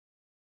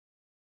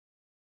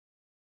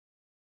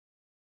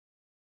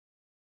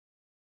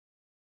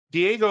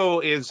Diego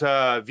is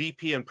a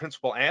VP and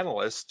Principal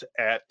Analyst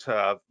at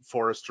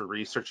Forrester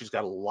Research. He's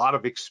got a lot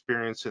of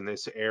experience in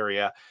this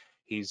area.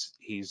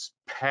 He's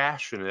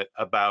passionate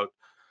about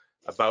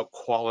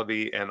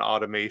quality and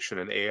automation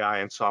and AI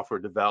and software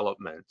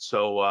development.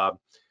 So,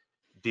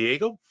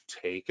 Diego,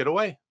 take it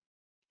away.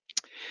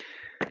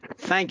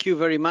 Thank you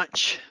very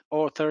much,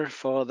 Arthur,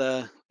 for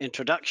the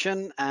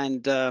introduction.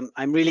 And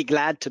I'm really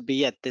glad to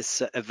be at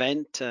this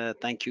event.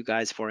 Thank you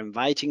guys for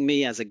inviting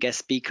me as a guest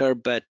speaker.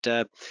 But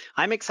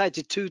I'm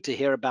excited too to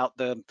hear about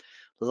the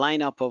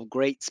lineup of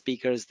great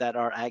speakers that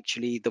are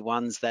actually the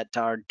ones that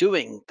are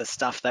doing the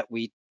stuff that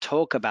we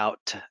talk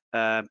about,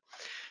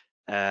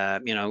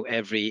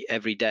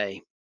 every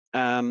day.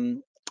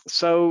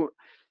 So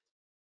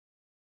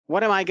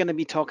what am I going to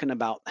be talking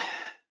about?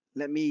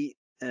 Let me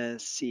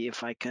see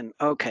if I can.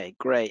 Okay,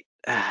 great.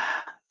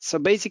 So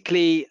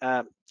basically,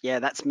 yeah,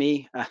 that's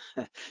me.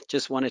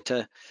 Just wanted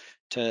to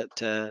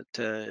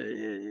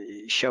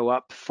show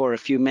up for a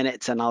few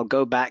minutes, and I'll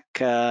go back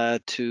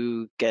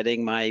to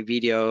getting my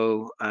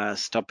video,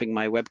 stopping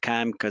my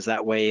webcam, because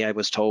that way I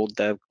was told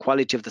the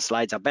quality of the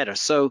slides are better.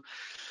 So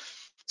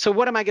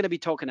what am I going to be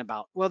talking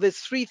about? Well, there's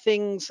three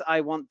things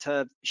I want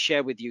to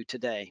share with you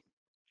today.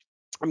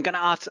 I'm going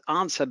to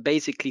answer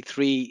basically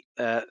three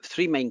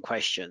main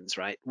questions,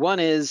 right? One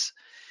is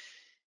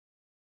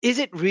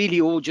it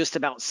really all just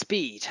about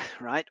speed,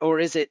 right? Or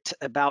is it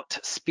about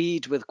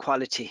speed with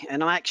quality?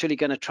 And I'm actually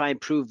going to try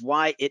and prove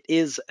why it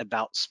is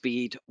about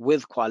speed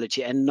with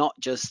quality and not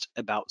just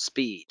about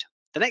speed.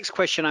 The next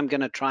question I'm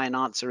going to try and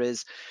answer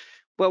is,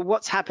 well,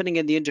 what's happening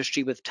in the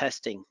industry with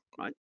testing,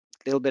 right?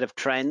 A little bit of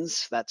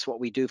trends. That's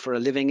what we do for a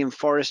living in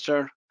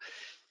Forrester.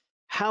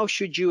 How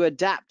should you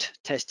adapt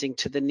testing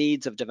to the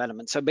needs of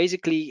development? So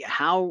basically,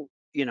 how,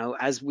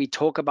 as we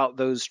talk about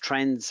those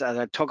trends, as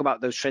I talk about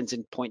those trends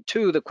in point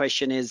 2, the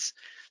question is,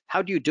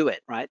 how do you do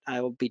it, right? I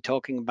will be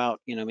talking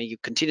about, maybe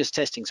continuous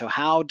testing. So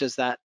how do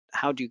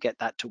you get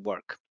that to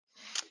work?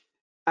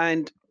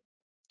 And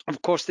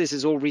of course, this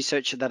is all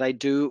research that I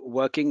do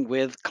working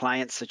with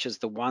clients such as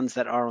the ones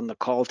that are on the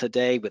call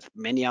today, with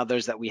many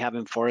others that we have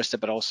in Forrester,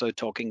 but also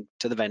talking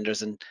to the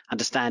vendors and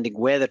understanding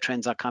where the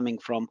trends are coming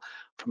from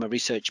a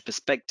research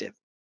perspective.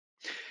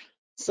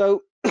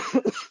 So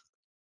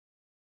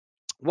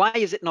why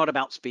is it not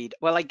about speed?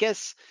 Well, I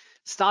guess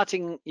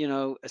starting,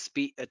 a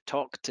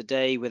talk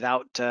today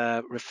without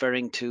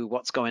referring to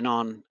what's going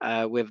on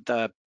with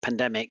the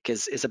pandemic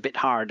is a bit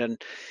hard,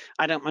 and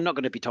I'm not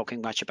going to be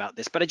talking much about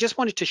this, but I just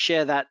wanted to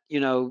share that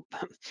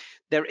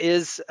there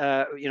is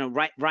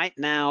right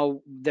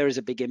now there is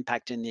a big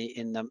impact in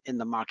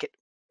the market.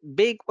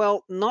 Big,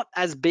 well, not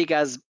as big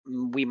as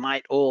we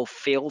might all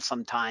feel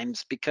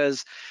sometimes,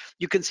 because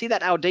you can see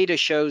that our data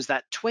shows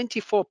that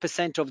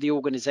 24% of the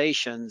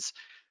organizations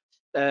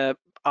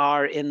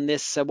are in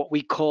this what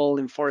we call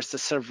in Forrester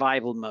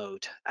survival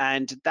mode,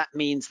 and that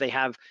means they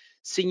have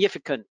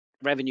significant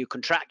revenue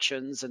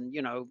contractions, and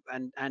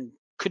and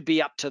could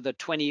be up to the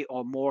 20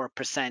 or more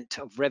 %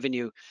 of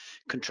revenue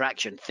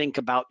contraction. Think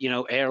about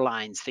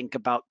airlines, think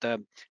about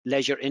the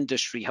leisure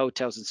industry,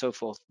 hotels, and so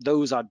forth.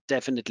 Those are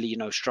definitely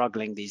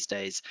struggling these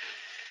days.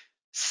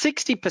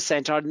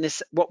 60% are in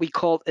this what we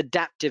call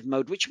adaptive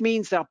mode, which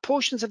means there are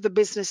portions of the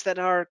business that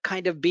are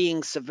kind of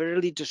being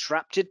severely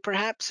disrupted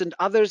perhaps, and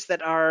others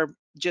that are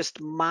just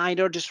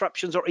minor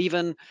disruptions or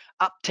even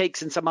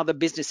uptakes in some other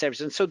business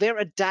areas. And so they're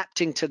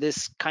adapting to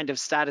this kind of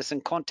status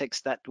and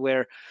context that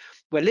we're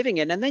living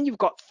in. And then you've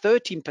got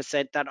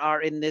 13% that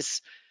are in this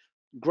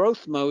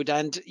growth mode,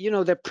 and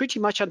they're pretty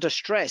much under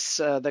stress.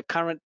 The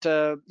current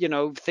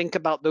think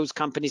about those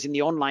companies in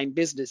the online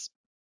business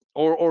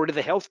or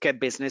the healthcare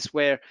business,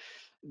 where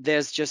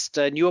there's just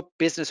new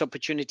business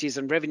opportunities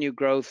and revenue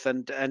growth,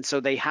 and so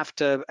they have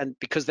to, and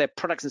because their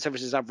products and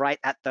services are right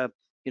at the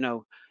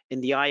in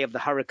the eye of the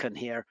hurricane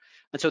here,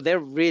 and so they're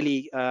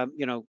really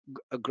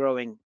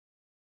growing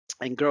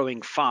and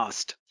growing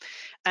fast.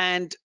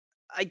 And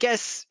I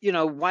guess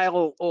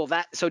while all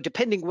that, so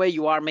depending where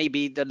you are,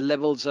 maybe the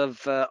levels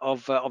of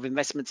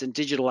investments in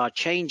digital are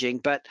changing,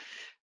 but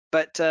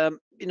what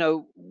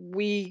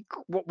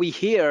we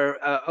hear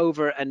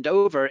over and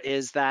over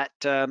is that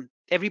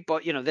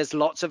everybody, there's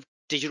lots of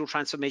digital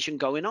transformation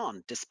going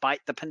on despite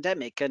the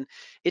pandemic, and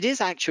it is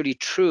actually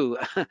true.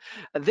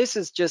 This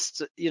is just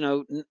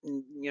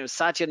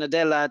Satya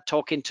Nadella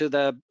talking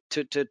to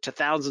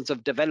thousands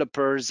of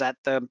developers at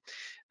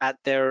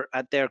their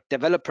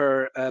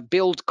developer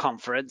build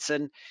conference,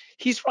 and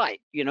he's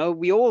right.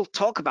 We all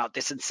talk about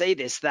this and say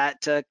this,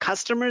 that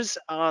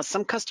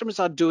some customers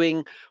are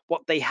doing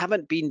what they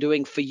haven't been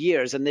doing for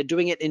years, and they're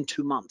doing it in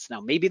 2 months. Now,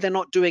 maybe they're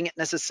not doing it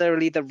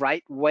necessarily the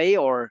right way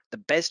or the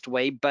best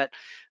way, but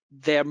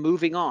they're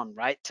moving on,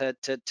 right, to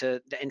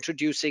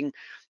introducing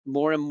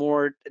more and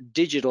more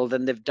digital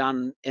than they've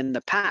done in the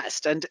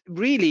past. And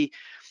really,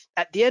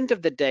 at the end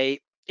of the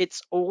day,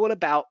 it's all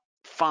about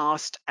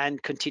fast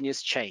and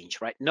continuous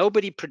change, right?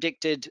 Nobody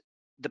predicted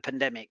the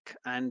pandemic,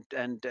 and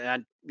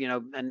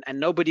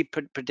nobody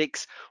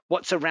predicts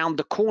what's around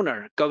the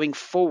corner going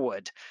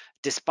forward,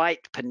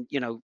 despite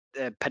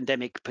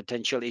pandemic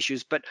potential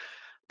issues. But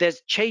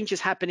there's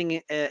changes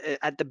happening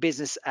at the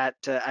business at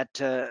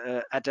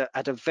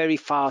a very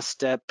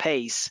fast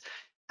pace,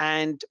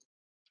 and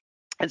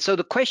so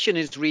the question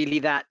is really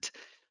that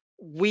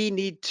we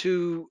need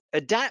to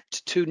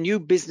adapt to new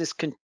business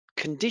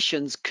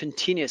conditions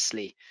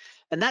continuously,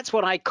 and that's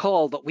what I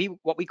call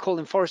what we call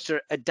in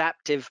Forrester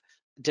adaptive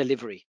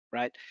delivery,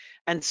 right?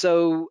 And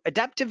so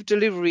adaptive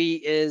delivery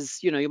is,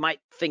 you might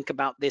think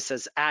about this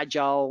as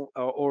agile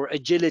or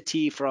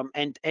agility from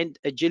end-to-end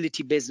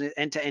agility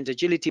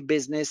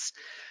business.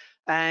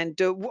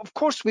 And of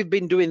course, we've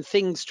been doing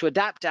things to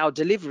adapt our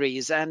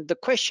deliveries. And the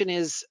question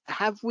is,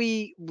 have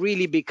we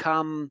really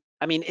become,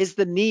 is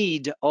the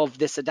need of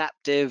this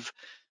adaptive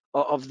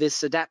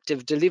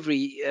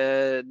delivery,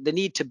 the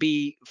need to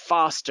be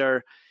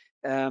faster,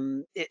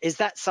 is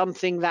that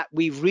something that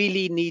we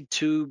really need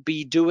to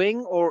be doing,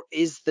 or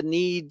is the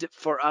need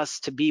for us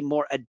to be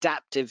more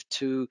adaptive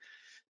to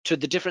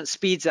the different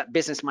speeds that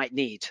business might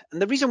need?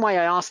 And the reason why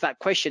I ask that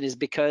question is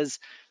because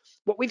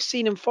what we've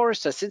seen in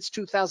Forrester since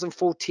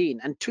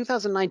 2014, and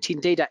 2019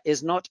 data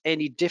is not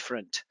any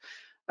different.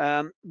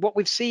 What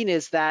we've seen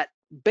is that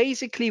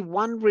basically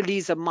one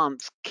release a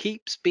month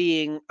keeps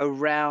being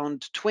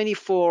around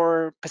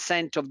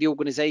 24% of the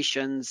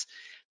organizations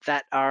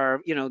that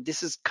are,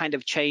 this is kind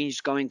of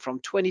changed going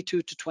from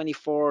 22 to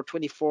 24,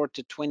 24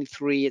 to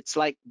 23. It's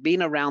like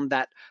being around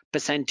that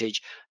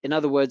percentage. In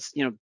other words,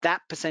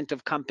 that percent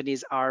of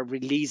companies are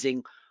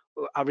releasing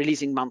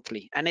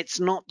monthly, and it's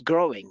not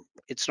growing.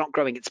 It's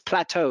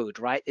plateaued,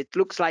 right? It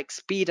looks like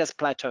speed has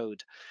plateaued.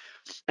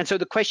 And so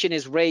the question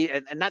is,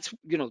 and that's,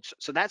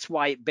 so that's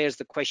why it bears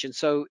the question.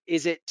 So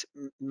is it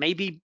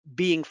maybe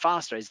being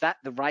faster? Is that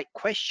the right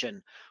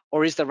question?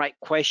 Or is the right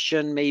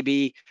question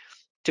maybe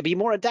to be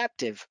more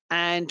adaptive?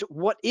 And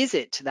what is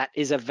it that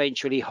is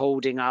eventually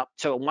holding up?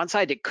 So on one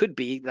side, it could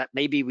be that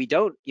maybe we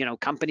don't,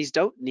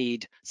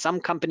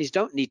 some companies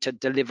don't need to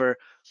deliver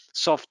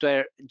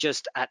software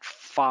just at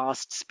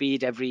fast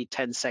speed every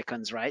 10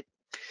 seconds, right?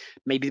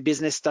 Maybe the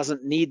business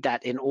doesn't need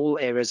that in all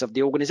areas of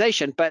the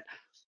organization. But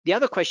the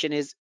other question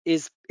is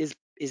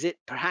it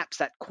perhaps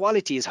that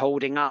quality is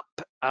holding up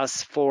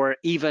us, for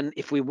even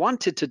if we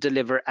wanted to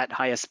deliver at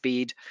higher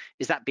speed,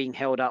 is that being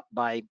held up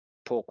by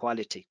poor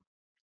quality?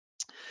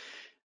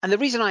 And the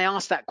reason I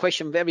ask that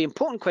question, very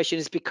important question,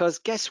 is because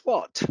guess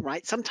what,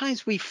 right?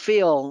 Sometimes we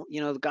feel,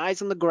 the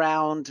guys on the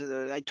ground,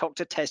 I talk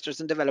to testers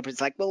and developers,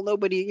 it's like, well,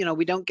 nobody,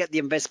 we don't get the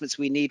investments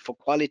we need for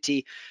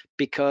quality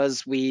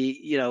because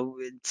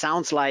it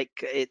sounds like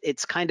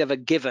it's kind of a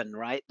given,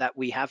 right? That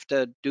we have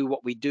to do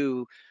what we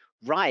do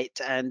right.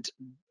 And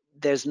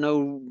there's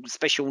no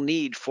special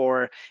need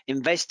for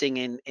investing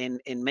in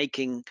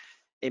making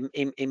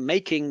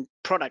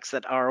products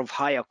that are of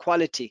higher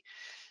quality.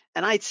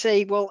 And I'd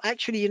say, well,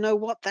 actually, you know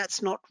what?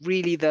 That's not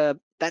really the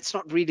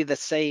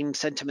same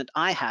sentiment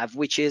I have,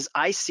 which is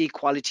I see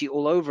quality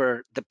all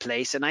over the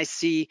place, and I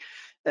see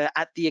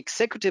at the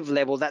executive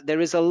level that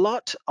there is a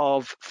lot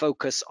of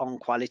focus on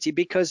quality,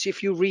 because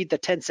if you read the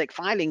 10-sec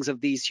filings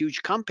of these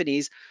huge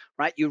companies,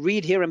 right, you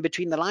read here in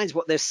between the lines,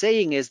 what they're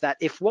saying is that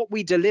if what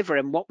we deliver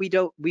and what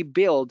we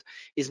build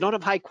is not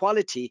of high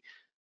quality,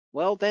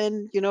 well,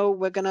 then,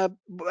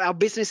 our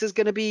business is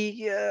going to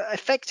be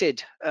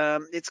affected.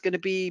 It's going to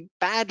be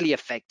badly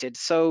affected.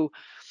 So,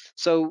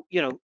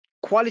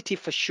 quality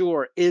for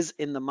sure is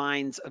in the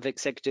minds of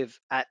executive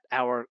at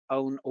our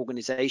own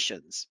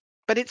organizations,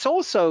 but it's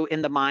also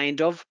in the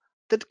mind of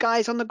the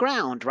guys on the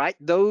ground, right?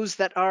 Those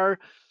that are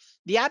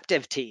the app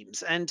dev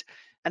teams. And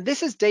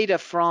this is data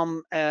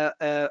from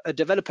a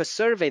developer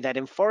survey that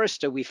in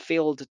Forrester we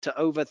fielded to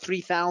over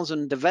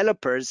 3,000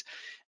 developers.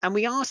 And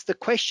we asked the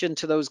question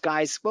to those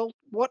guys, well,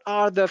 what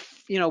are the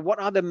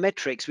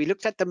metrics? We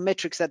looked at the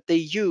metrics that they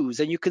use,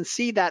 and you can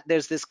see that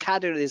there's this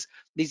category,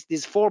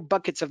 these 4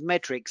 buckets of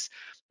metrics.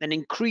 An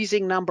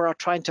increasing number are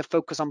trying to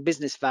focus on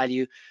business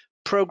value,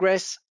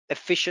 progress,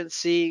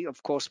 efficiency,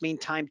 of course,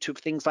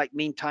 things like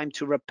mean time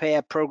to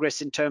repair,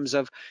 progress in terms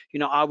of,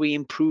 are we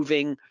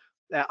improving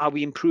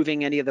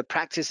any of the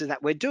practices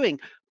that we're doing?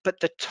 But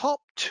the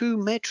top 2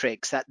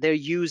 metrics that they're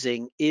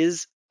using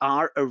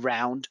are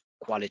around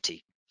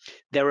quality.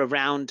 They're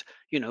around,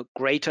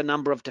 greater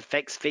number of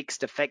defects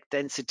fixed, defect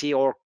density,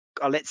 or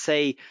let's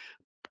say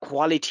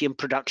quality in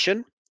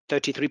production,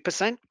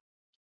 33%,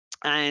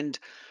 and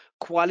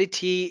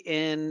quality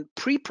in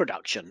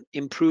pre-production,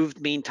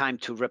 improved mean time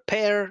to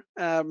repair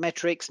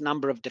metrics,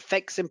 number of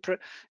defects in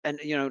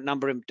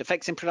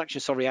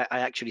production. Sorry, I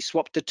actually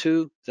swapped the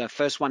 2. The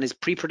first one is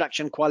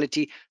pre-production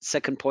quality.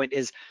 Second point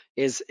is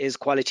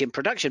quality in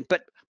production.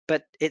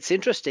 But it's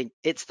interesting.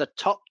 It's the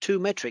top 2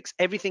 metrics.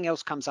 Everything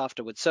else comes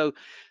afterwards. So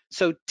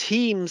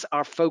teams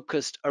are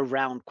focused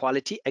around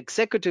quality.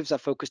 Executives are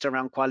focused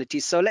around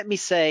quality. So let me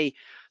say,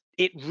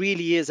 it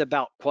really is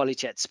about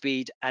quality at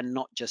speed and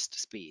not just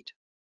speed.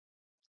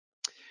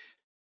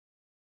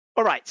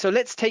 All right, so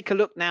let's take a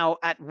look now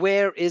at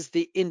where is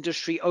the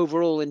industry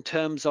overall in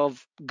terms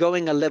of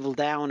going a level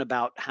down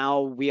about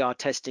how we are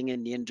testing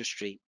in the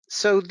industry.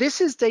 So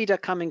this is data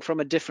coming from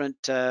a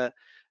different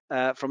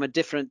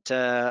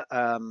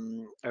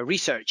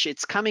research.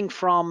 It's coming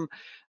from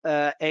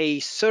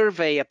a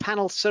survey, a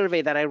panel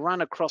survey that I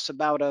run across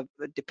about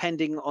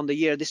depending on the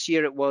year. This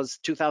year it was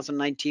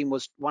 2019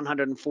 was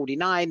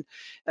 149,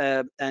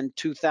 and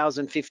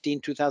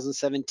 2015,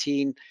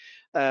 2017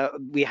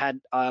 we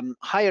had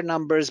higher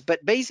numbers,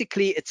 but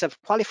basically it's a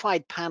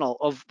qualified panel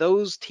of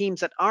those teams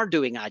that are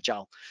doing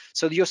agile.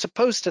 So you're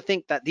supposed to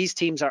think that these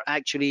teams are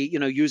actually,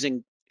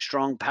 using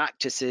strong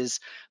practices.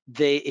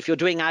 If you're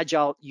doing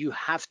agile, you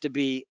have to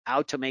be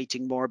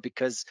automating more,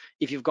 because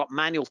if you've got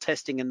manual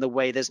testing in the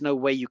way, there's no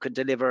way you can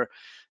deliver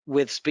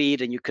with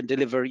speed, and you can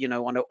deliver,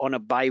 on a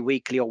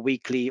bi-weekly or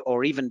weekly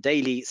or even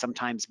daily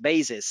sometimes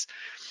basis.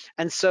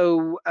 And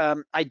so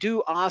I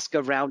do ask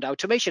around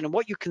automation, and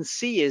what you can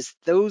see is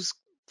those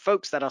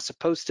folks that are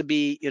supposed to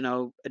be,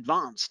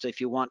 advanced,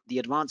 if you want the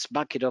advanced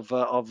bucket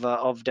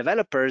of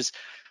developers.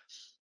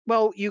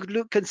 Well, you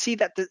can see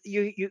that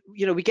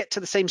we get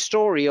to the same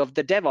story of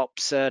the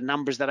DevOps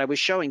numbers that I was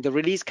showing, the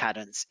release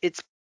cadence.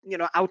 It's,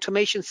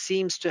 automation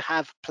seems to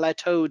have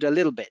plateaued a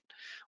little bit.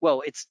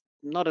 Well, it's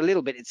not a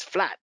little bit, it's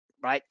flat,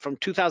 right? From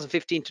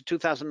 2015 to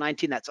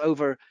 2019, that's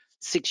over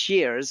 6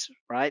 years,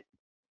 right?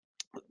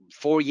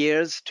 4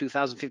 years,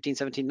 2015,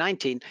 17,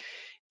 19.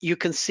 You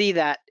can see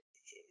that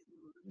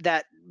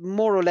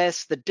more or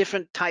less the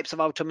different types of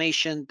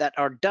automation that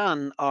are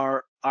done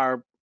are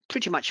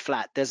pretty much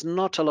flat. There's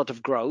not a lot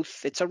of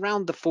growth. It's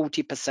around the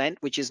 40%,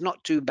 which is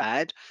not too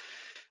bad.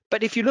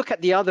 But if you look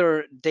at the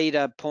other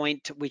data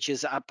point, which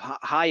is up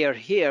higher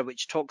here,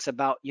 which talks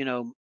about,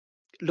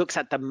 looks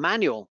at the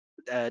manual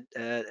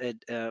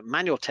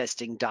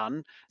testing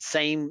done,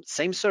 same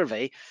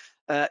survey,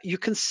 you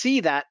can see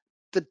that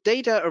the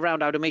data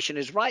around automation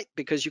is right,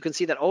 because you can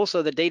see that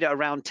also the data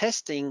around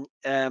testing,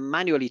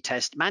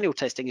 manual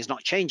testing is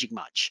not changing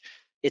much.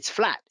 It's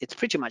flat. It's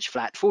pretty much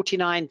flat.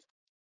 49%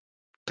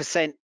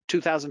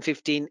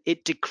 2015.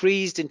 It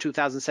decreased in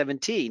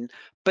 2017,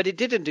 but it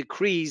didn't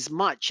decrease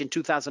much in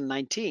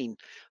 2019.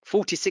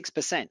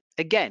 46%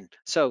 again.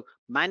 So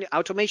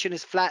automation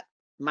is flat.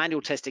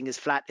 Manual testing is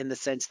flat in the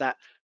sense that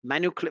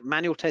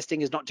manual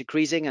testing is not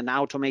decreasing and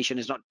automation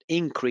is not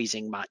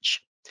increasing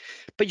much.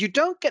 But you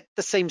don't get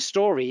the same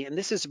story, and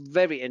this is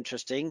very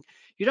interesting.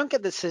 You don't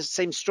get the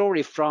same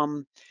story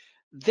from,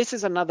 this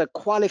is another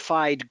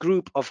qualified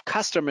group of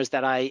customers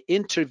that I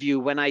interview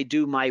when I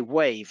do my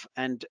wave.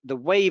 And the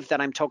wave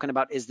that I'm talking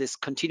about is this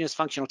continuous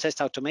functional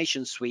test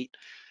automation suites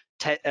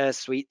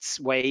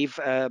wave,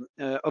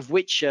 of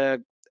which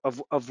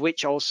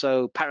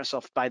also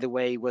Parasoft, by the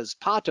way, was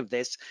part of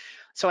this.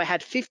 So I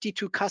had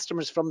 52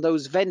 customers from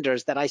those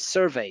vendors that I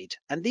surveyed.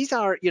 And these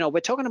are,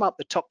 we're talking about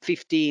the top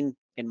 15,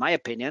 in my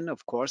opinion,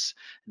 of course,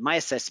 my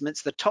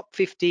assessments, the top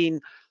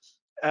 15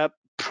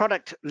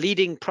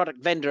 leading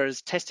product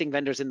vendors, testing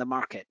vendors in the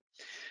market.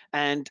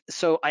 And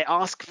so I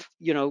ask,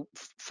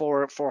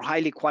 for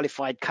highly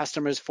qualified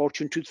customers,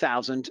 Fortune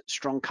 2000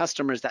 strong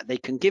customers that they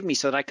can give me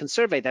so that I can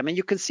survey them. And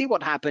you can see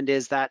what happened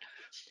is that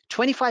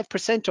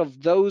 25% of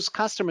those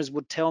customers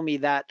would tell me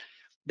that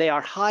they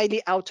are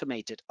highly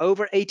automated,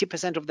 over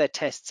 80% of their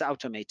tests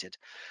automated.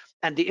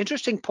 And the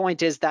interesting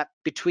point is that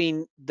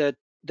between the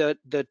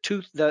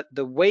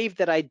wave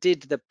that I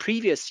did the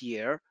previous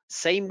year,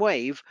 same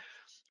wave,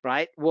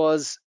 right,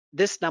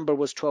 this number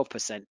was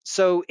 12%.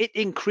 So it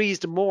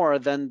increased more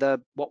than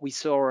what we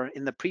saw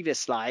in the previous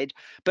slide.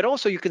 But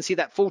also you can see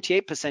that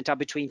 48% are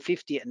between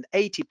 50 and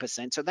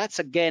 80%. So that's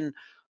again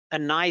a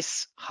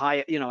nice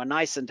high, a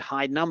nice and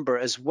high number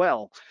as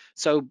well.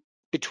 So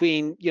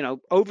between,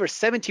 over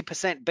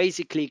 70%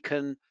 basically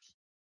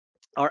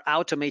are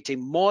automating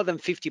more than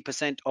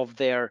 50%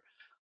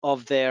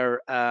 of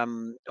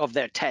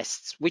their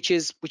tests, which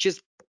is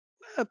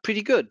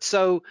pretty good.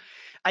 So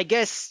I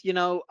guess,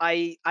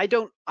 I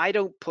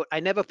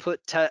never put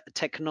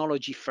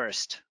technology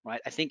first,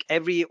 right? I think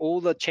all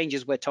the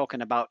changes we're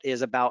talking about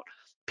is about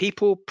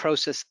people,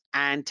 process,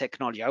 and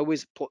technology. I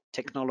always put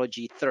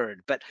technology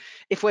third. But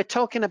if we're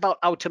talking about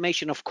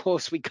automation, of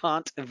course, we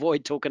can't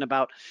avoid talking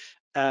about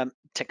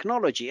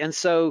technology. And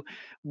so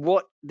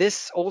what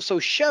this also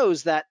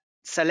shows that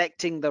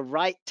selecting the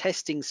right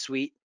testing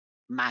suite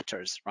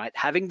matters, right?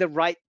 Having the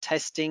right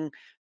testing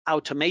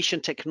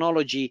automation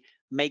technology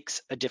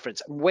makes a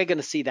difference. And we're going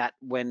to see that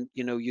when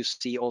you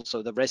see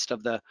also the rest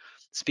of the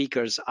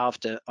speakers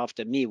after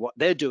me, what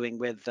they're doing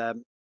with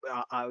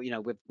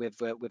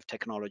with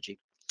technology.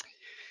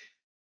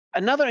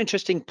 Another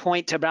interesting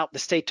point about the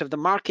state of the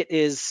market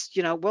is,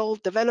 well,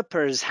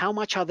 developers, how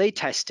much are they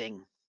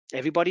testing?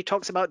 Everybody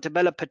talks about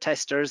developer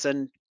testers,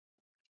 and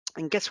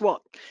guess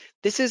what?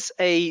 This is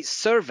a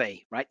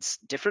survey, right? It's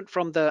different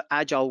from the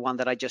Agile one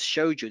that I just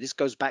showed you. This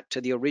goes back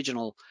to the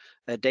original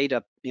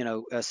data,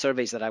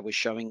 surveys that I was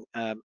showing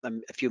a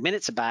few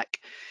minutes back.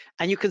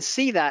 And you can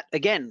see that,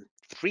 again,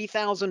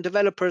 3,000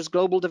 developers,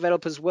 global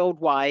developers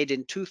worldwide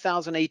in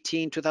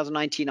 2018,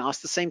 2019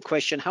 asked the same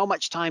question. How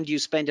much time do you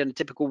spend in a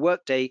typical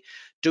workday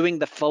doing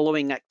the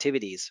following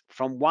activities?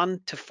 From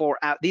 1 to 4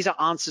 hours. These are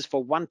answers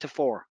for 1 to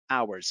 4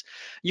 hours.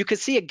 You can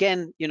see,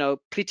 again,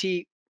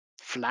 pretty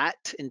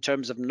flat in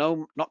terms of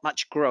not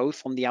much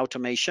growth on the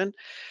automation.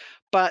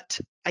 But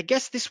I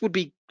guess this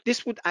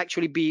would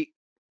actually be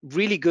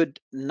really good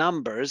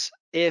numbers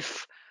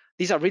if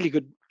these are really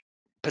good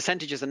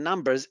percentages and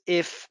numbers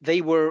if they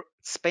were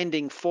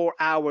spending 4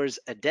 hours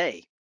a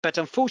day. But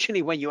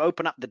unfortunately, when you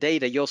open up the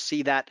data, you'll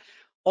see that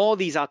all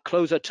these are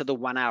closer to the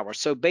 1 hour.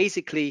 So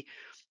basically,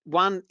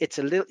 one, it's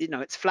a little,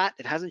 it's flat.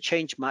 It hasn't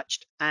changed much,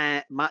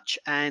 and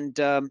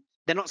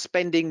they're not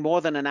spending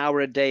more than an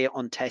hour a day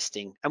on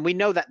testing. And we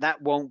know that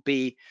that won't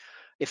be,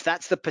 if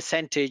that's the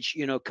percentage,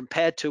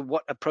 compared to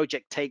what a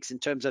project takes in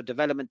terms of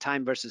development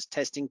time versus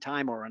testing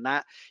time, or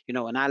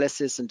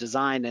analysis and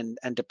design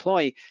and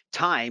deploy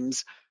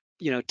times,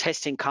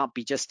 testing can't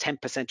be just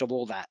 10% of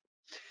all that.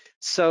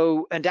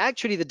 So, and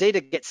actually the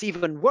data gets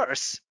even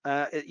worse.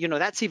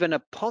 That's even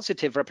a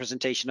positive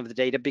representation of the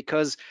data,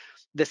 because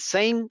the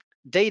same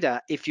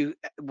data,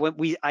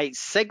 I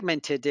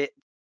segmented it,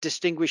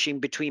 distinguishing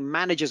between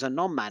managers and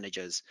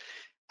non-managers.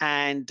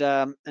 And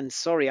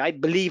sorry, I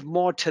believe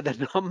more to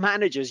the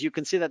non-managers. You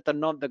can see that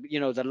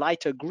the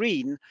lighter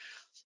green,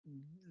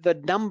 the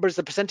numbers,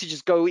 the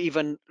percentages go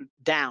even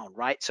down,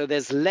 right? So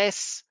there's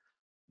less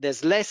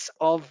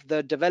of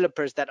the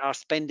developers that are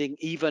spending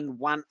even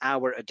 1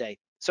 hour a day.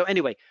 So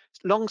anyway,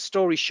 long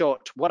story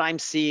short, what I'm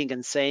seeing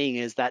and saying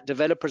is that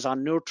developers are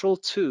neutral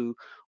to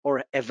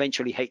or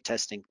eventually hate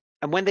testing.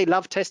 And when they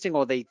love testing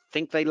or they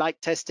think they like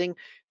testing,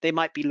 they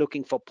might be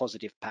looking for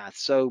positive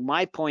paths. So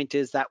my point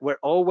is that we're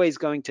always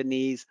going to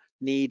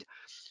need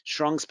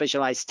strong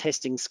specialized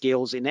testing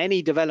skills in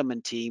any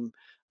development team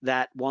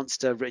that wants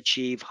to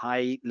achieve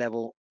high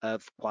level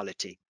of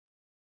quality.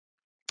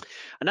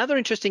 Another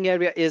interesting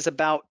area is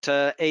about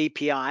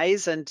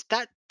APIs, and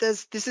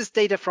this is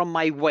data from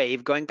my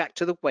wave, going back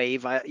to the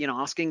wave,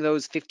 asking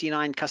those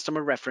 59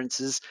 customer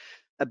references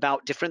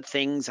about different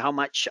things. How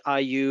much are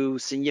you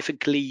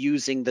significantly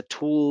using the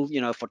tool,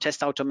 for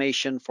test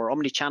automation, for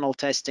omni-channel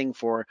testing,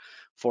 for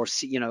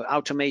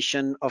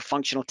automation of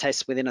functional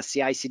tests within a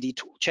CI/CD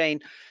tool chain?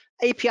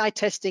 API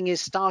testing is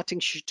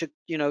starting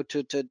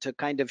to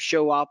kind of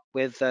show up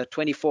with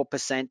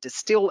 24%. It's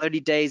still early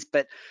days,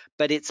 but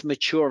it's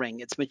maturing.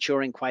 It's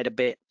maturing quite a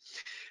bit.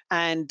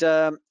 And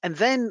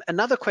then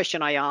another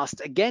question I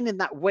asked, again in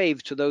that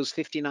wave, to those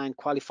 59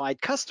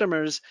 qualified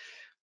customers.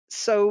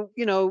 So,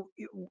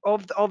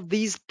 of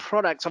these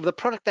products, of the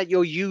product that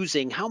you're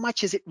using, how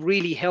much is it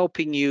really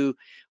helping you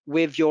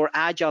with your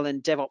Agile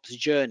and DevOps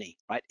journey,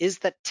 right? Is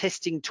that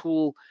testing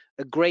tool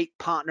a great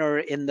partner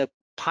in the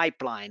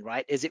pipeline,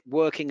 right? Is it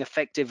working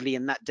effectively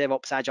in that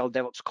DevOps, Agile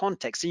DevOps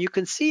context? And you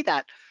can see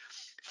that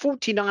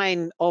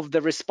 49 of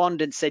the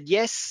respondents said,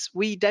 yes,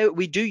 we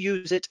do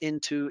use it in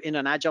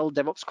an Agile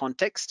DevOps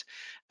context.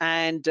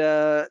 And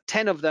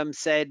 10 of them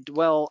said,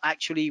 well,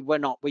 actually, we're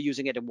not. We're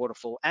using it in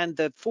Waterfall. And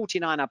the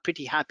 49 are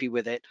pretty happy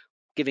with it,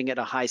 giving it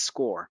a high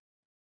score.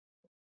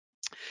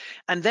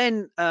 And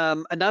then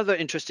another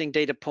interesting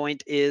data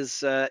point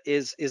is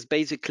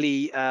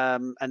basically,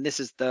 and this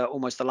is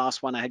almost the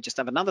last one. I just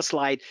have another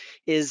slide.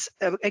 Is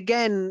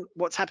again,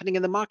 what's happening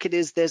in the market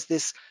is there's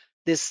this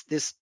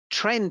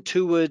trend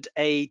toward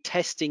a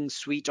testing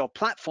suite or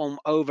platform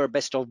over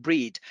best of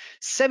breed.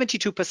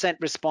 72%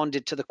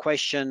 responded to the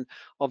question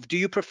of, do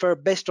you prefer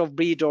best of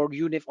breed or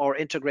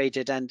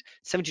integrated? And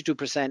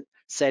 72%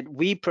 said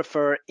we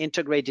prefer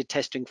integrated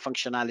testing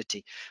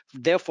functionality.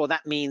 Therefore,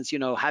 that means,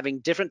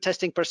 having different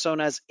testing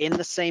personas in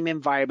the same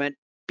environment,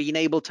 being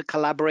able to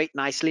collaborate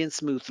nicely and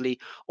smoothly,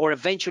 or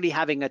eventually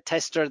having a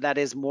tester that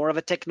is more of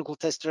a technical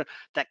tester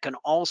that can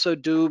also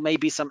do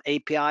maybe some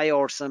API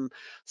or some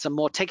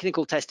more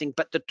technical testing,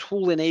 but the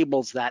tool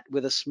enables that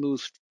with a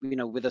smooth,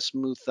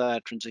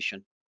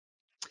 transition.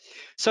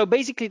 So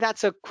basically,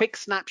 that's a quick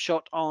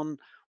snapshot on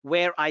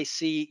where I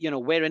see,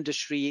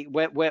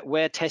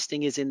 where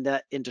testing is in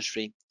the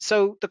industry.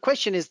 So the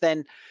question is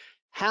then,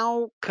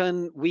 how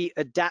can we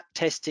adapt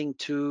testing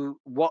to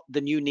what the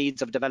new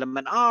needs of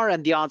development are?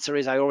 And the answer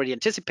is, I already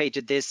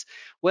anticipated this.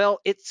 Well,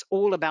 it's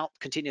all about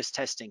continuous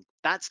testing.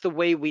 That's the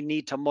way we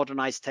need to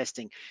modernize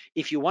testing.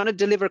 If you want to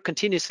deliver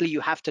continuously,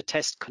 you have to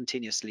test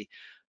continuously.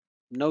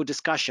 No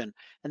discussion.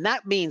 And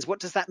that means, what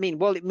does that mean?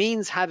 Well, it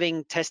means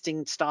having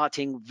testing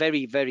starting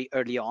very, very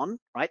early on,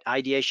 right?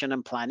 Ideation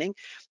and planning.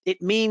 It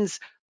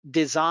means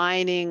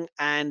designing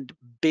and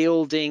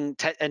building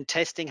and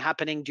testing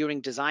happening during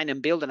design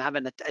and build, and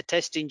having a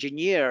test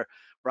engineer,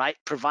 right,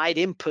 provide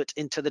input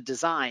into the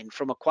design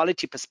from a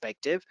quality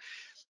perspective.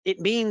 It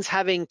means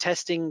having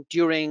testing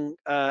during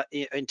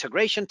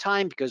integration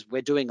time, because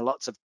we're doing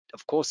lots of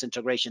course,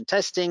 integration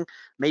testing,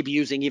 maybe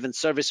using even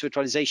service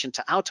virtualization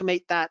to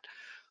automate that.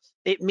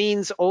 It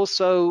means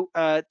also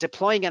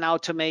deploying and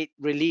automate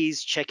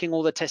release, checking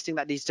all the testing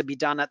that needs to be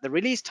done at the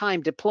release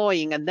time,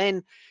 deploying, and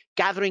then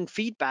gathering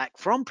feedback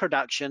from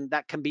production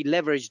that can be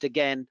leveraged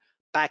again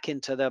back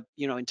into the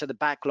into the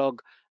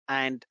backlog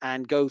and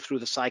go through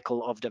the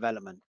cycle of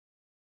development.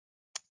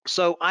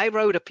 So I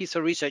wrote a piece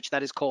of research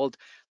that is called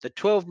the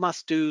 12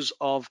 must-dos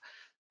of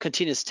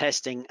continuous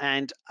testing,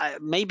 and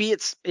maybe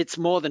it's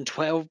more than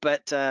 12,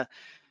 but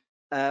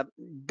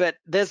But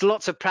there's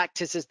lots of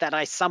practices that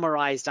I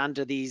summarized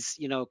under these,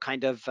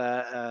 kind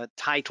of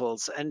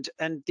titles. And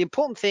the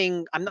important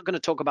thing, I'm not going to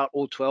talk about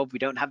all 12. We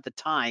don't have the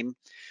time,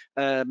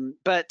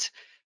 but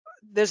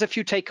there's a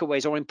few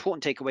takeaways or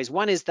important takeaways.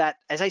 One is that,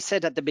 as I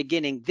said at the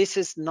beginning, this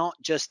is not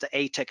just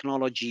a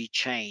technology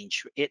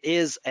change. It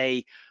is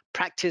a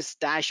practice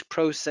dash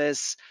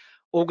process,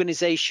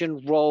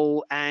 organization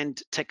role,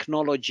 and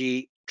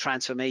technology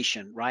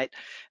transformation, right?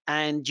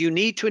 And you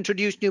need to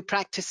introduce new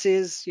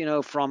practices,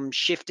 from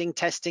shifting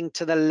testing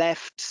to the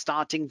left,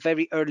 starting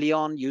very early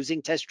on,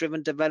 using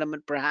test-driven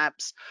development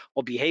perhaps,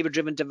 or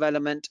behavior-driven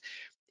development.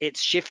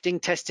 It's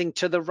shifting testing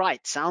to the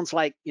right. Sounds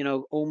like,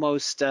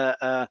 almost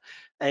a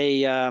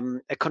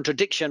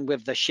contradiction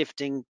with the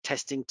shifting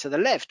testing to the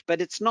left, but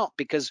it's not,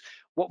 because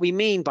what we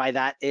mean by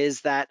that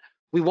is that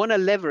we want to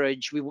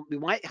leverage, we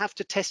might have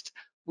to test.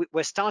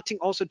 We're starting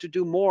also to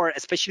do more,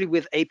 especially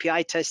with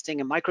API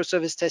testing and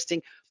microservice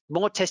testing,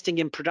 more testing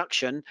in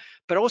production,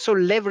 but also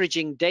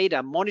leveraging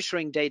data,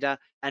 monitoring data,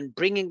 and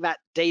bringing that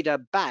data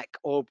back,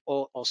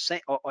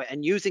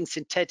 and using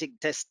synthetic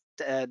test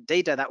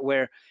data that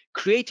we're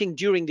creating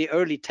during the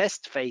early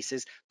test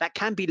phases that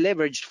can be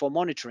leveraged for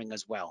monitoring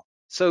as well.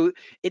 So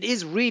it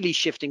is really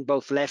shifting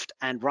both left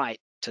and right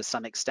to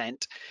some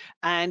extent.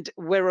 And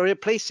we're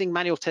replacing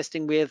manual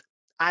testing with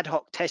ad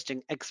hoc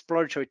testing,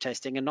 exploratory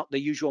testing, and not the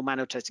usual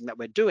manual testing that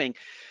we're doing.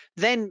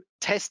 Then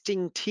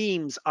testing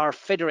teams are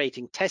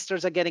federating.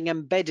 Testers are getting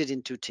embedded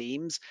into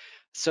teams.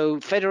 So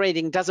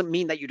federating doesn't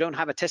mean that you don't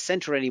have a test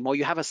center anymore.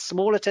 You have a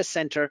smaller test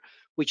center,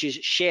 which is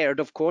shared,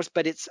 of course,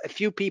 but it's a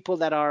few people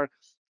that are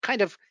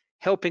kind of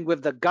helping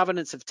with the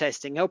governance of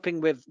testing,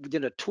 helping with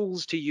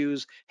tools to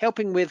use,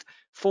 helping with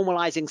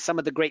formalizing some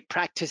of the great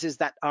practices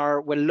that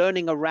we're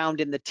learning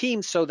around in the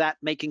team, so that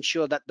making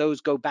sure that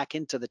those go back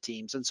into the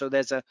teams. And so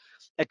there's a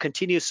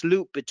continuous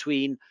loop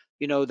between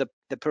the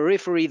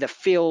periphery, the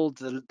field,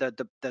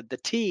 the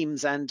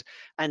teams, and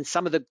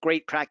some of the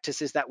great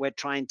practices that we're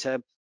trying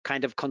to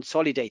kind of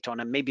consolidate on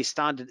and maybe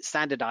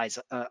standardize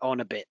on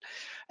a bit.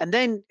 And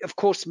then, of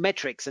course,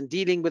 metrics, and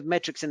dealing with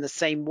metrics in the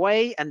same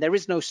way. And there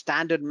is no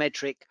standard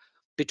metric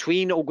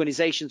between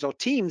organizations or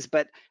teams,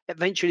 but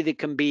eventually there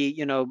can be,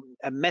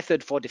 a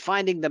method for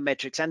defining the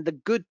metrics and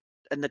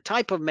the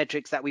type of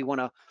metrics that we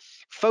want to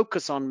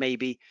focus on,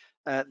 maybe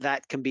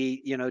that can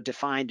be,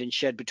 defined and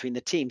shared between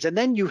the teams. And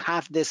then you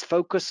have this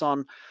focus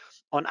on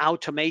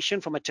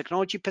automation from a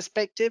technology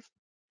perspective.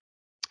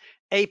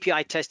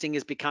 API testing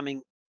is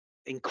becoming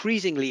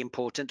increasingly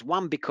important.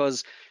 One,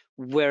 because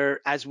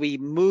as we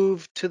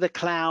move to the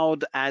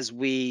cloud, as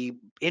we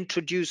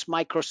introduce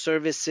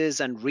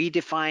microservices and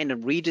redefine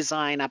and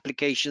redesign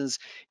applications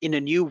in a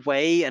new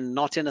way and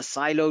not in a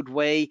siloed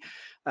way,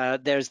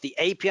 there's the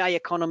API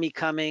economy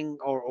coming,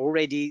 or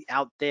already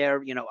out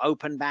there,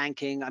 open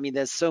banking. I mean,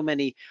 there's so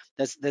many,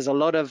 there's a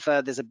lot of,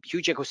 there's a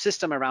huge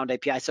ecosystem around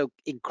API. So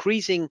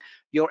increasing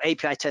your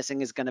API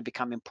testing is going to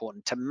become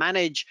important to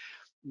manage.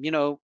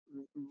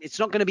 It's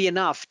not going to be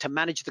enough to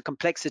manage the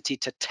complexity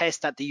to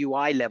test at the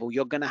UI level.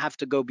 You're going to have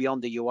to go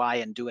beyond the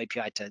UI and do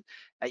API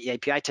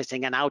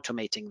testing and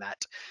automating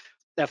that.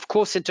 Of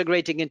course,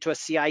 integrating into a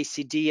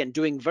CI/CD and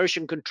doing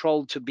version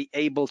control to be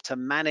able to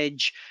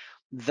manage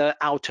the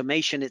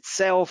automation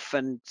itself,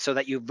 and so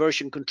that you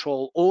version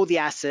control all the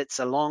assets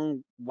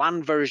along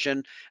one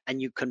version,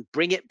 and you can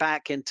bring it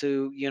back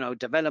into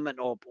development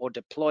or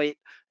deploy it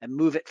and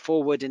move it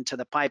forward into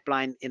the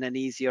pipeline in an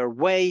easier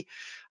way.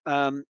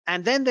 And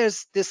then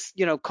there's this,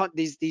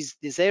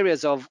 these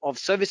areas of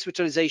service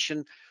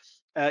virtualization.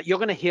 You're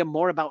going to hear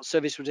more about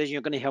service virtualization.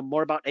 You're going to hear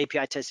more about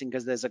API testing,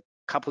 because there's a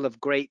couple of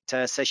great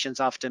sessions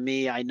after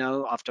me, I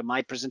know, after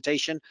my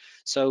presentation.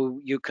 So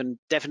you can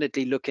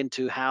definitely look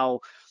into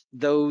how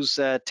those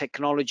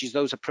technologies,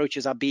 those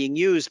approaches are being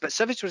used. But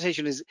service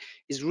virtualization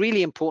is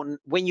really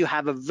important when you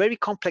have a very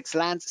complex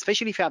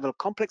especially if you have a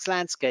complex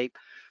landscape,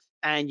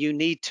 and you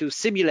need to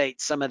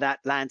simulate some of that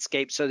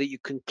landscape so that you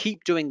can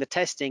keep doing the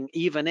testing,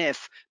 even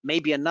if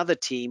maybe another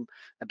team,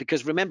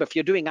 because remember, if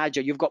you're doing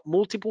Agile, you've got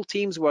multiple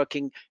teams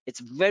working. It's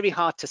very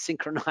hard to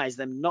synchronize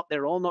them.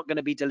 They're all not going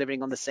to be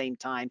delivering on the same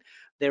time.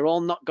 They're all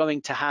not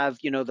going to have,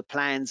 the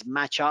plans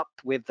match up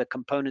with the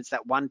components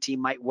that one team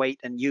might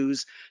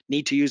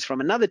need to use from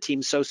another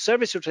team. So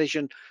service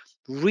rotation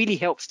really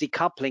helps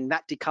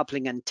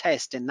decoupling and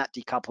test in that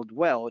decoupled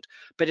world,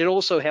 but it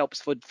also helps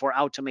for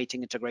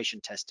automating integration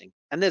testing.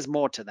 And there's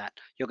more to that.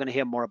 You're going to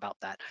hear more about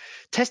that.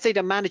 Test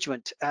data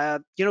management.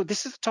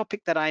 This is a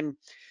topic that I'm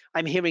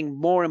hearing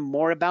more and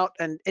more about,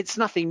 and it's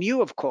nothing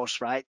new, of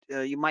course, right?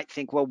 You might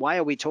think, well, why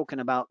are we talking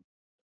about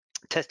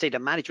test data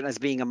management as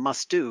being a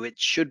must-do? It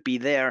should be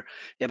there.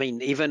 I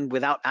mean, even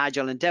without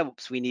Agile and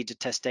DevOps, we need to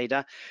test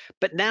data.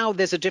 But now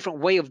there's a different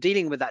way of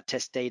dealing with that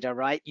test data,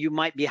 right? You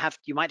might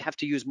have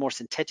to use more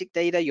synthetic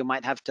data. You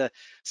might have to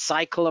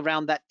cycle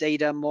around that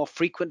data more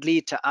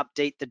frequently to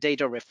update the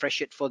data,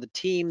 refresh it for the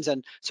teams.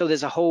 And so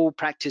there's a whole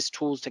practice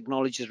tools,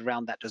 technologies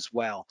around that as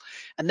well.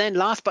 And then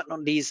last but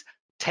not least,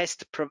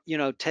 test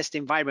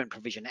environment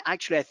provision.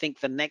 Actually, I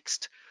think the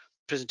next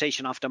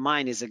presentation after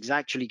mine is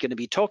exactly going to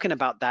be talking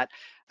about that.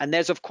 And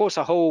there's of course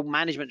a whole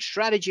management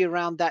strategy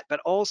around that,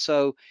 but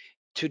also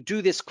to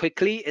do this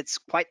quickly, it's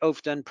quite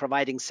often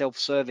providing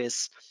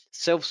self-service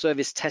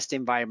test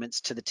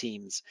environments to the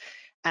teams.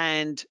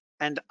 And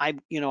I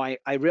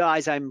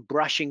realize I'm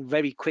brushing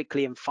very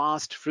quickly and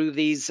fast through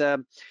these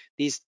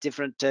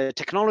different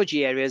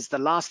technology areas. The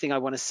last thing I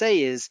want to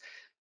say is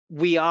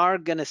we are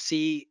going to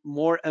see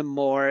more and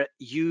more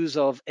use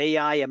of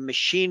AI and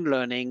machine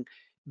learning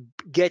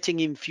getting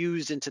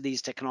infused into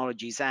these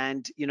technologies.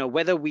 And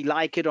whether we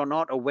like it or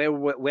not, or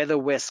whether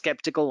we're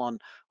skeptical on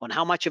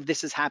how much of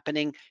this is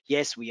happening,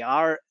 yes, we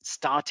are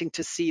starting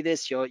to see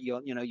this.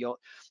 You'll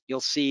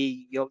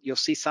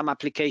see some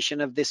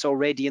application of this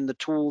already in the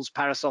tools.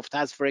 Parasoft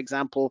has, for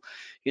example,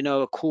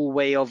 a cool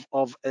way of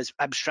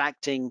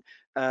abstracting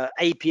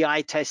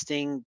API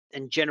testing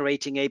and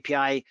generating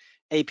API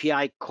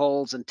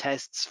calls and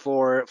tests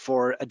for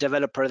a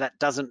developer that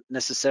doesn't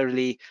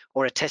necessarily,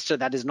 or a tester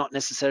that is not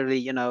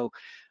necessarily,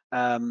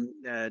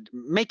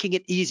 making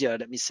it easier,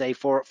 let me say,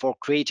 for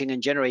creating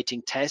and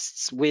generating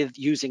tests with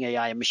using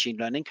AI and machine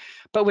learning.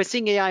 But we're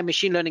seeing AI and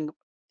machine learning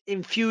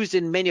infused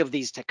in many of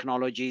these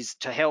technologies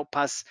to help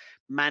us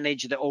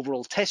manage the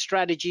overall test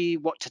strategy,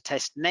 what to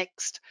test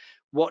next,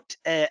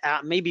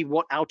 maybe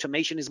what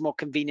automation is more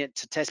convenient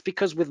to test,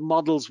 because with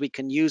models we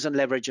can use and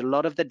leverage a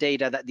lot of the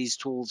data that these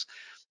tools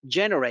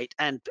generate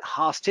and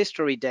past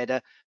history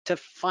data to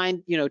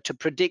find, to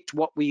predict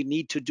what we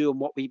need to do and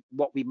what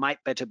we might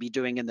better be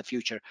doing in the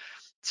future.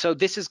 So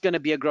this is going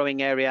to be a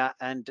growing area,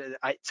 and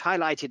it's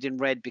highlighted in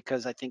red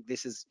because I think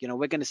this is,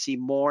 we're going to see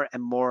more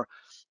and more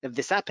of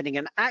this happening.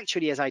 And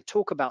actually, as I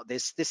talk about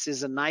this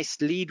is a nice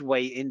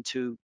leadway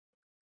into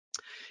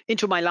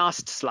my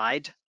last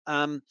slide,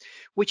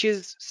 which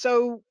is,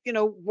 so,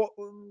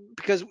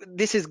 because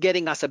this is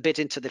getting us a bit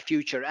into the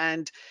future.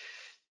 And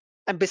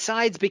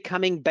besides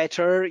becoming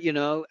better,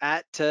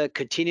 at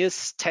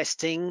continuous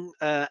testing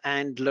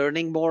and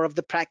learning more of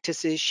the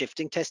practices,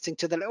 shifting testing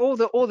to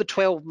all the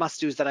 12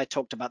 must-dos that I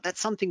talked about,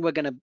 that's something we're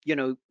going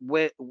to,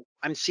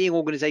 I'm seeing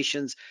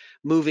organizations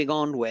moving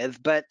on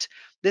with, but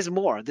there's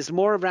more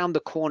around the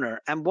corner.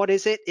 And what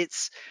is it?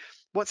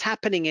 What's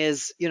happening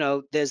is,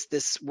 there's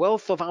this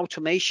wealth of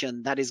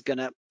automation that is going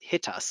to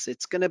hit us.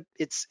 It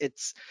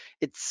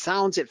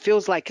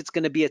feels like it's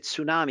going to be a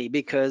tsunami,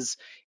 because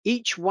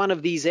each one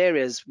of these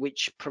areas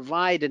which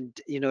provide and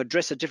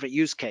address a different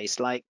use case,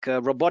 like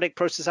robotic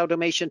process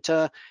automation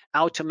to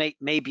automate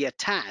maybe a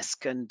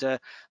task, and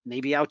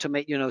maybe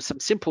automate some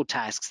simple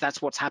tasks.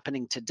 That's what's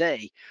happening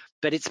today,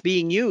 but it's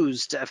being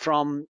used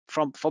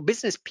for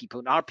business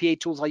people. RPA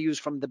tools are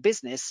used from the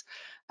business,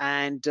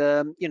 and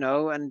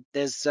and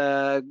there's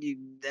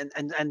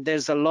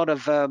there's a lot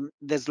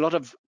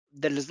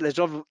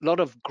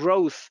of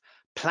growth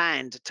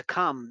planned to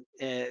come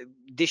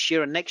this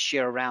year and next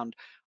year around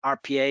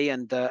RPA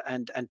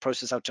and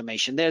process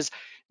automation. There's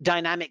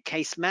dynamic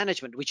case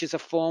management, which is a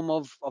form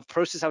of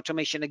process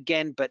automation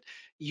again, but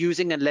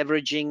using and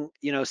leveraging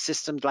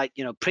systems like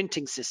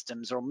printing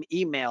systems or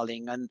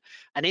emailing, and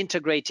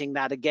integrating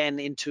that again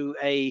into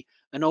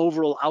an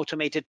overall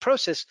automated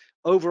process,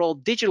 overall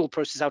digital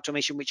process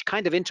automation, which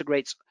kind of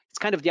integrates. It's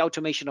kind of the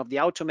automation of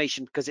the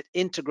automation, because it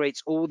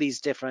integrates all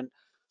these different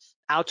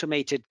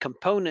automated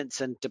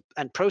components and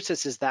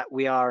processes that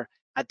we are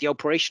at the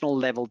operational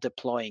level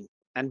deploying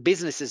and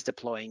businesses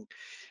deploying.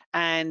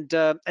 And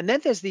then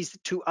there's these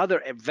two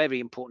other very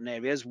important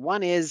areas.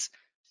 One is,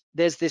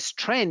 there's this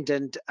trend,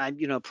 and I'm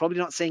probably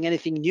not saying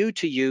anything new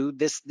to you.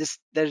 There's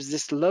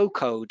this low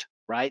code,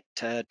 right,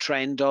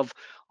 trend of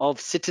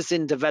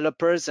citizen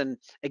developers, and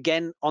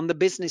again on the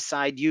business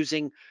side,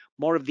 using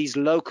more of these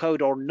low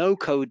code or no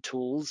code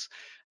tools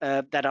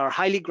that are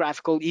highly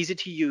graphical, easy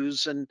to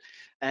use, and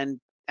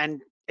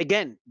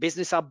again,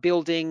 business are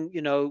building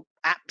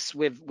apps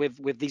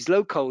with these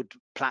low code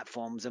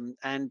platforms, and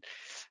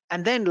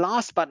then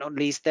last but not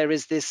least, there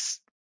is this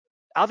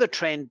other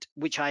trend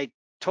which I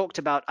talked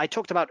about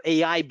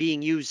AI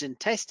being used in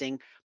testing,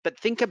 but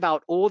think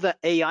about all the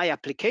AI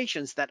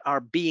applications that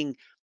are being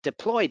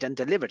deployed and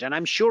delivered. And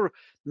I'm sure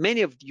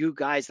many of you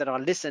guys that are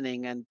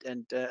listening and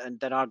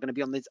that are going to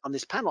be on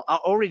this panel are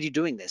already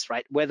doing this,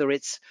 right? Whether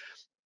it's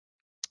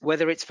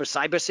for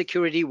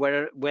cybersecurity,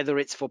 whether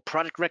it's for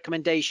product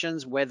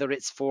recommendations, whether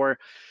it's for,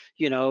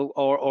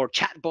 or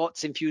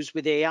chatbots infused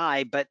with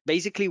AI, but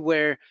basically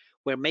we're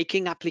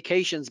making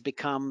applications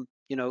become,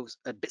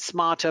 a bit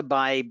smarter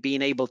by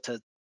being able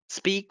to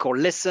speak or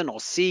listen or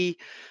see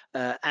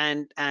or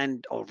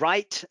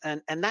write,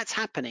 and that's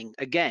happening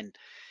again.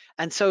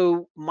 And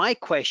so my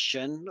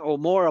question, or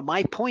more of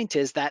my point,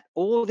 is that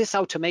all this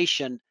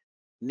automation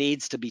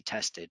needs to be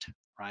tested,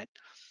 right?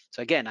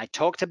 So again, I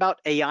talked about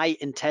AI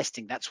in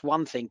testing. That's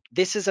one thing.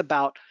 This is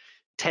about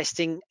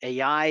testing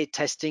AI,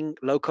 testing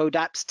low-code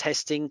apps,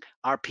 testing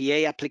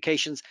RPA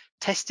applications,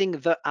 testing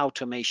the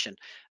automation.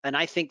 And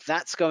I think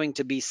that's going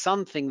to be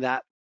something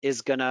that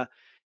is going to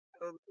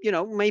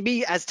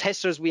maybe as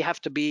testers we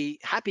have to be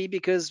happy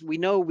because we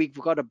know we've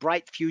got a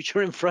bright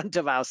future in front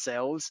of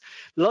ourselves.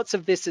 Lots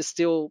of this is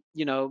still,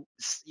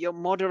 you're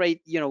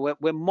moderate,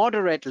 we're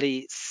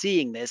moderately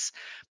seeing this,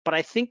 but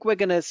I think we're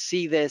going to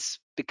see this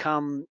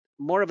become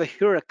more of a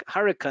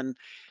hurricane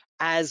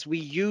as we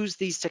use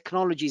these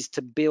technologies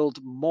to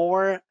build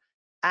more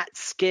at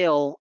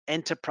scale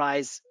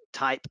enterprise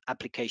type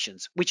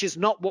applications, which is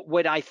not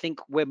what I think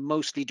we're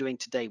mostly doing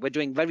today. We're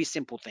doing very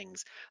simple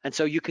things. And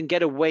so you can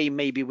get away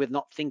maybe with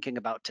not thinking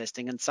about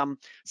testing, and some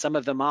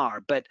of them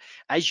are. But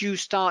as you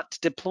start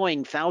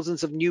deploying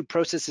thousands of new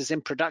processes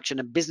in production,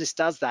 and business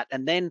does that,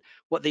 and then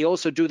what they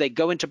also do, they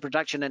go into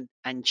production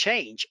and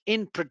change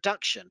in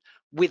production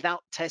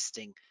without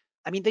testing.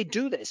 I mean, they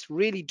do this,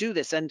 really do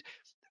this. And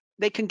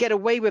they can get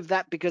away with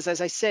that because,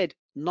 as I said,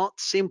 not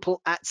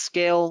simple at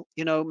scale,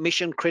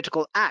 mission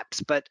critical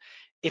apps. But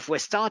if we're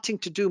starting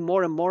to do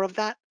more and more of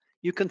that,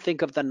 you can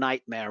think of the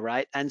nightmare,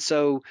 right? And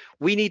so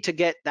we need to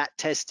get that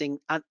testing,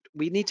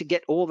 we need to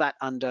get all that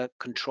under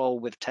control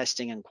with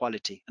testing and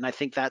quality. And I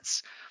think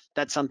that's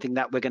something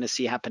that we're going to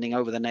see happening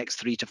over the next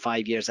 3 to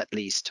 5 years at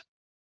least,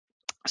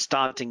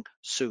 starting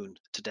soon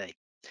today.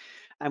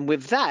 And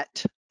with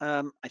that,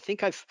 I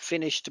think I've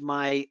finished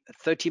my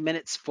 30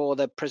 minutes for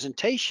the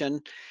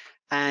presentation.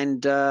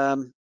 And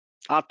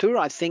Artur,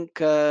 I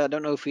think, I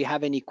don't know if we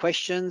have any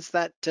questions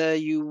that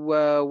you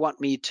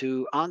want me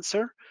to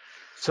answer.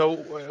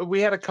 So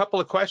we had a couple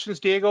of questions,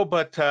 Diego,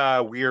 but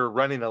we're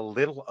running a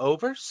little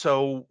over.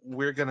 So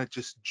we're going to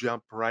just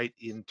jump right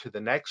into the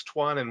next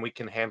one, and we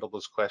can handle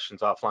those questions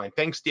offline.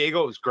 Thanks,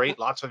 Diego. It was great.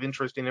 Lots of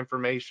interesting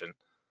information.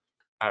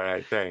 All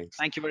right. Thanks.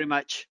 Thank you very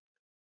much.